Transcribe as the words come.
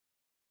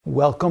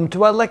Welcome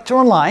to our lecture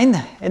online,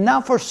 and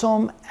now for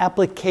some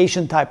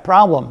application type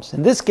problems.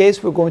 In this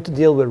case, we're going to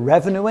deal with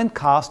revenue and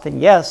cost,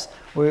 and yes,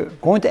 we're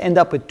going to end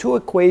up with two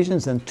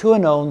equations and two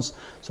unknowns,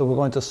 so we're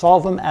going to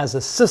solve them as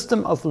a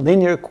system of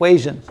linear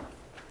equations.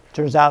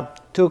 Turns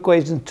out two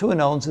equations, two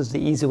unknowns is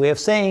the easy way of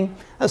saying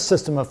a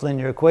system of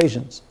linear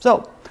equations.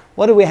 So,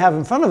 what do we have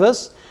in front of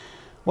us?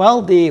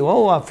 Well,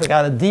 I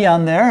forgot a D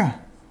on there.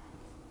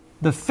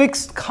 The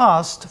fixed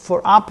cost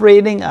for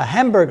operating a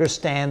hamburger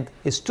stand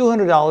is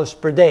 $200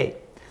 per day.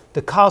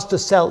 The cost to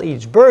sell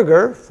each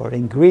burger, for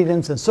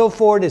ingredients and so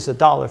forth, is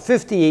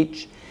 $1.50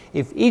 each.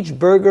 If each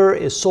burger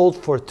is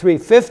sold for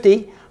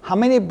 $3.50, how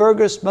many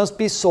burgers must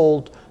be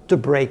sold to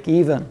break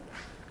even?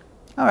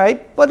 All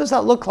right, what does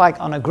that look like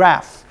on a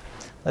graph?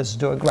 Let's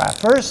do a graph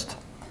first.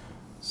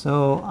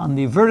 So on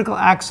the vertical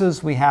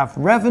axis, we have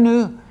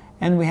revenue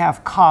and we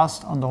have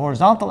cost. On the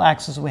horizontal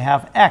axis, we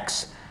have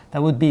X.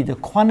 That would be the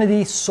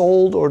quantity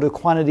sold or the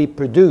quantity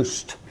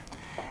produced.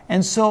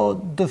 And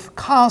so the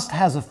cost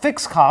has a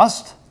fixed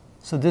cost.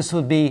 So this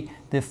would be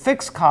the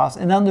fixed cost.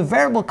 And on the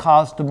variable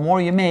cost, the more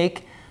you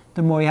make,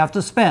 the more you have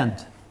to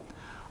spend.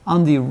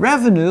 On the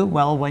revenue,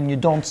 well, when you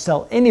don't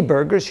sell any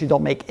burgers, you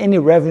don't make any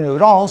revenue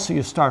at all. So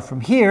you start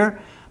from here.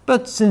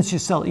 But since you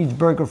sell each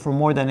burger for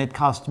more than it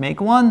costs to make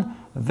one,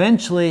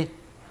 eventually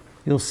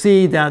you'll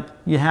see that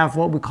you have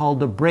what we call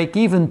the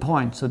break-even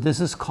point. So this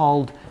is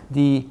called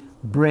the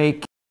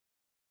break-even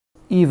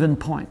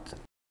point.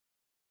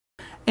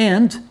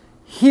 And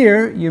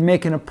here you're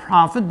making a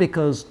profit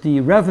because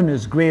the revenue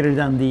is greater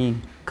than the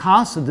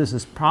cost, so this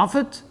is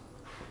profit.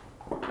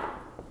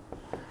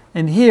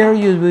 And here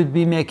you would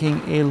be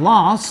making a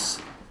loss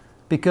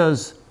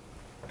because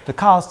the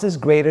cost is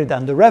greater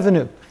than the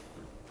revenue.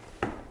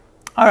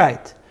 All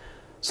right,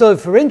 so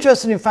if we're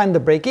interested in finding the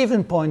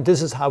break-even point,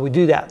 this is how we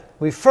do that.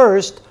 We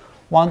first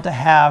want to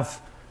have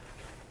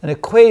an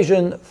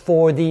equation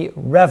for the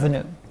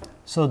revenue.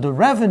 So the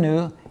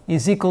revenue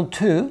is equal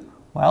to,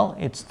 well,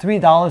 it's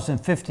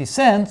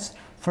 $3.50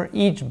 for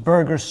each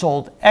burger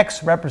sold.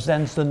 X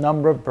represents the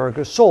number of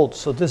burgers sold.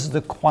 So this is the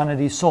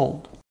quantity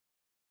sold.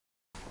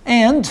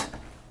 And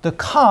the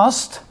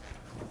cost,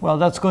 well,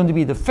 that's going to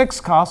be the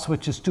fixed cost,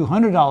 which is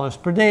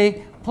 $200 per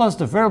day, plus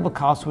the variable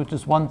cost, which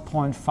is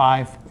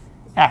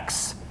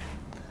 1.5x.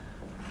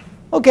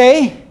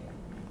 Okay,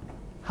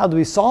 how do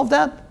we solve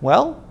that?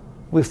 Well,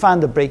 we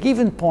find the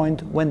break-even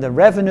point when the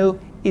revenue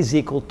is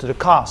equal to the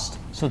cost.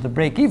 So the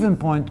break-even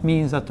point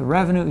means that the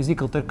revenue is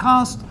equal to the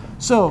cost.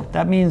 So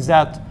that means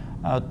that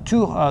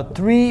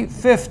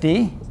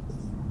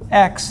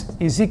 350x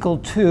is equal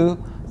to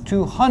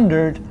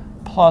 200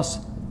 plus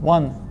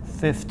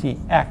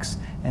 150x.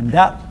 And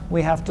that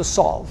we have to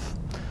solve.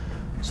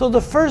 So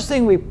the first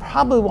thing we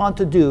probably want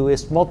to do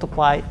is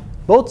multiply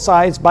both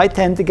sides by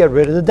 10 to get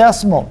rid of the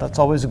decimal. That's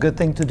always a good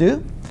thing to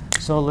do.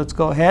 So let's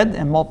go ahead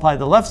and multiply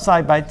the left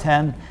side by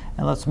 10,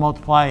 and let's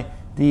multiply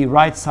the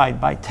right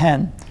side by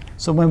 10.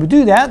 So when we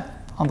do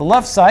that, on the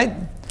left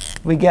side,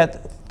 we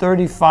get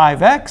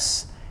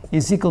 35x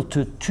is equal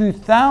to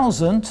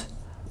 2,000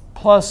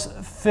 plus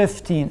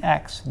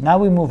 15x. Now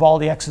we move all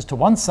the x's to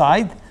one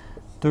side.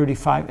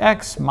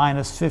 35x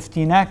minus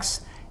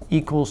 15x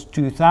equals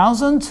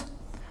 2,000,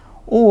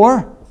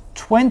 or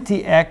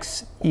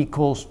 20x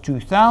equals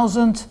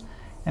 2,000.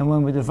 And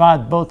when we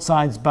divide both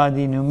sides by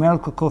the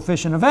numerical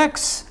coefficient of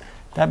x,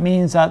 that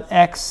means that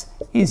x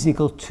is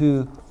equal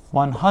to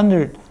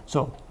 100.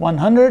 So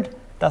 100,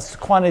 that's the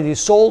quantity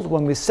sold.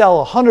 When we sell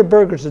 100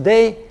 burgers a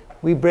day,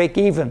 we break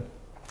even.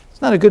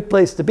 It's not a good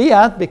place to be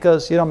at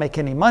because you don't make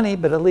any money,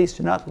 but at least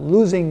you're not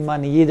losing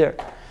money either.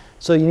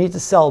 So you need to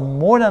sell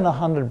more than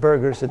 100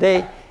 burgers a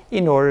day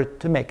in order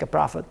to make a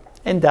profit.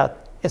 And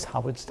that is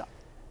how it's done.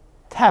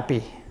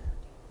 Happy.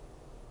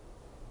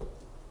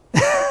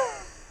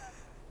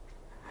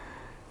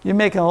 You're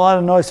making a lot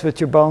of noise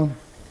with your bone.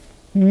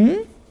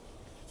 So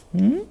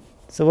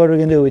what are we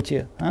going to do with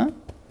you? Huh?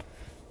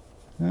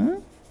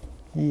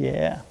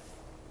 Yeah.